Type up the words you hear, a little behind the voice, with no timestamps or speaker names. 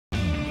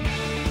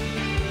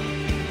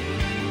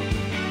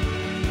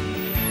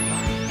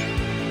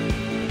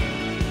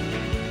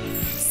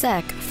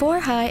SEC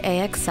 4-high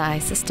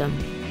AXI system.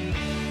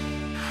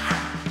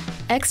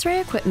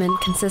 X-ray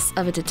equipment consists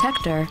of a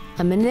detector,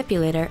 a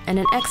manipulator, and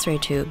an X-ray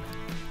tube.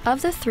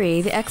 Of the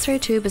three, the X-ray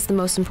tube is the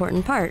most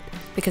important part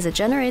because it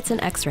generates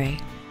an X-ray.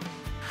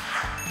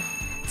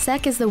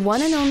 SEC is the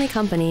one and only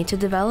company to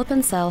develop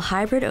and sell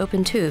hybrid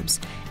open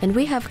tubes, and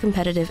we have a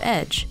competitive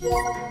edge.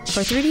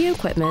 For 3D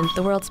equipment,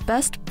 the world's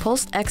best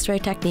pulsed X-ray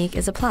technique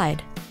is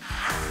applied.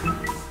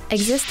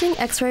 Existing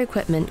X-ray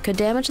equipment could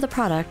damage the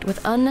product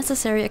with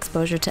unnecessary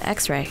exposure to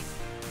X-ray.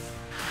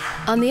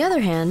 On the other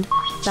hand,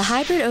 the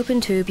hybrid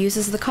open tube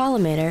uses the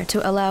collimator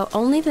to allow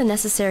only the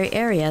necessary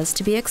areas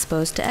to be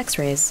exposed to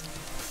X-rays.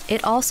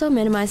 It also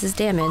minimizes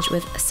damage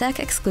with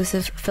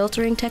SEC-exclusive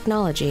filtering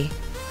technology.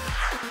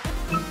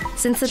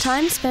 Since the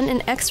time spent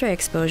in X-ray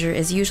exposure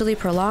is usually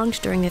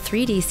prolonged during the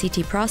 3D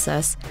CT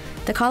process,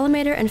 the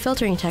collimator and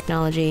filtering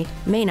technology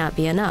may not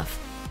be enough.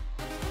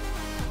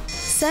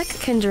 SEC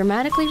can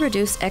dramatically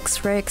reduce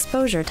X-ray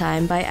exposure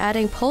time by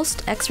adding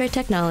pulsed X-ray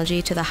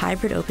technology to the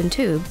hybrid open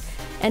tube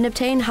and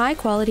obtain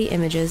high-quality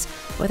images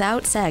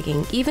without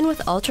sagging, even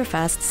with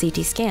ultra-fast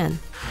CT scan.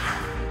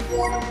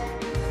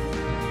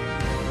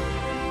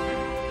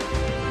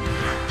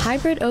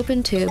 Hybrid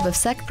open tube of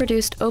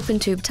SEC-produced open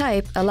tube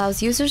type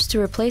allows users to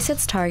replace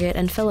its target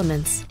and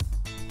filaments.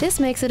 This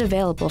makes it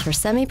available for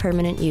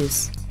semi-permanent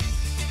use.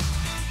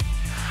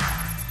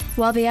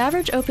 While the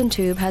average open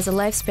tube has a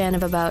lifespan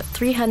of about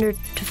 300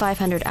 to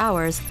 500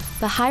 hours,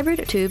 the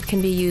hybrid tube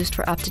can be used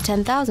for up to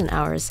 10,000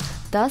 hours,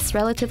 thus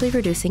relatively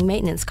reducing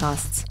maintenance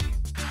costs.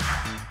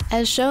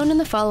 As shown in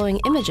the following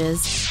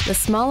images, the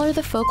smaller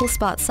the focal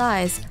spot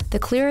size, the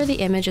clearer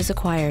the image is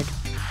acquired.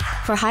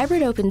 For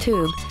hybrid open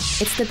tube,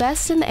 it's the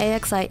best in the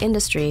AXI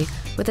industry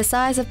with a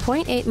size of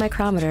 0.8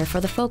 micrometer for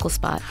the focal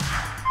spot.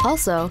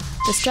 Also,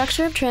 the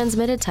structure of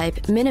transmitted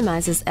type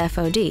minimizes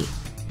FOD.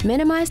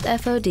 Minimized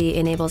FOD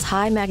enables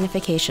high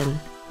magnification.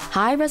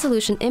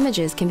 High-resolution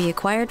images can be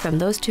acquired from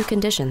those two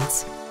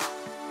conditions.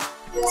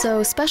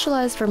 So,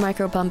 specialized for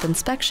microbump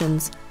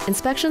inspections,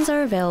 inspections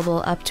are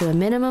available up to a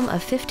minimum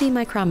of 50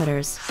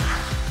 micrometers.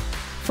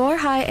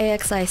 4-high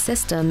AXI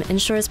system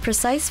ensures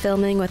precise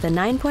filming with a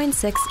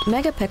 9.6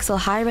 megapixel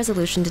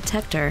high-resolution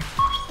detector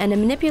and a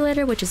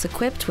manipulator which is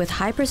equipped with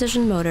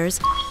high-precision motors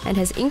and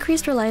has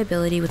increased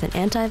reliability with an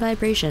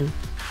anti-vibration.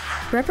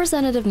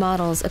 Representative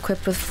models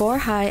equipped with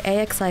 4-high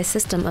AXI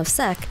system of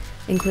SEC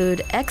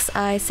include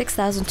XI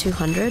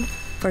 6200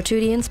 for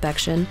 2D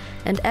inspection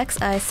and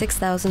XI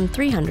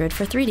 6300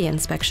 for 3D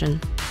inspection.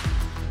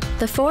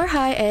 The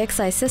 4-high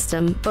AXI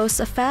system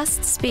boasts a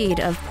fast speed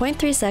of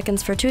 0.3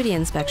 seconds for 2D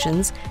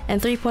inspections and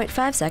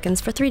 3.5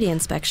 seconds for 3D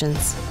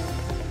inspections.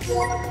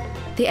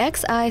 The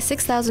XI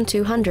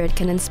 6200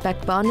 can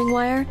inspect bonding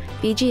wire,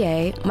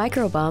 BGA,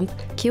 microbump,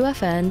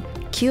 QFN,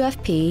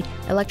 QFP,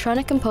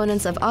 electronic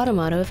components of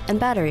automotive, and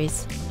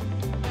batteries.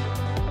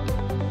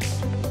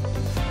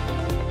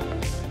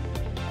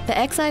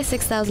 The XI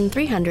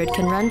 6300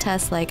 can run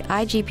tests like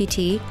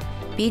IGBT,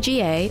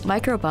 BGA,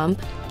 microbump,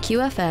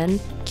 QFN,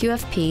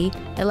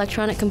 QFP,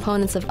 electronic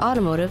components of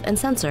automotive, and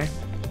sensor.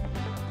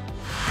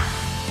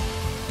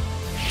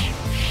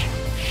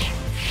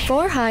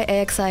 4-high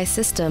AXI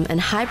system and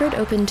hybrid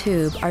open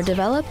tube are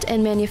developed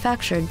and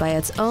manufactured by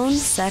its own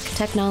SEC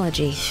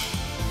technology.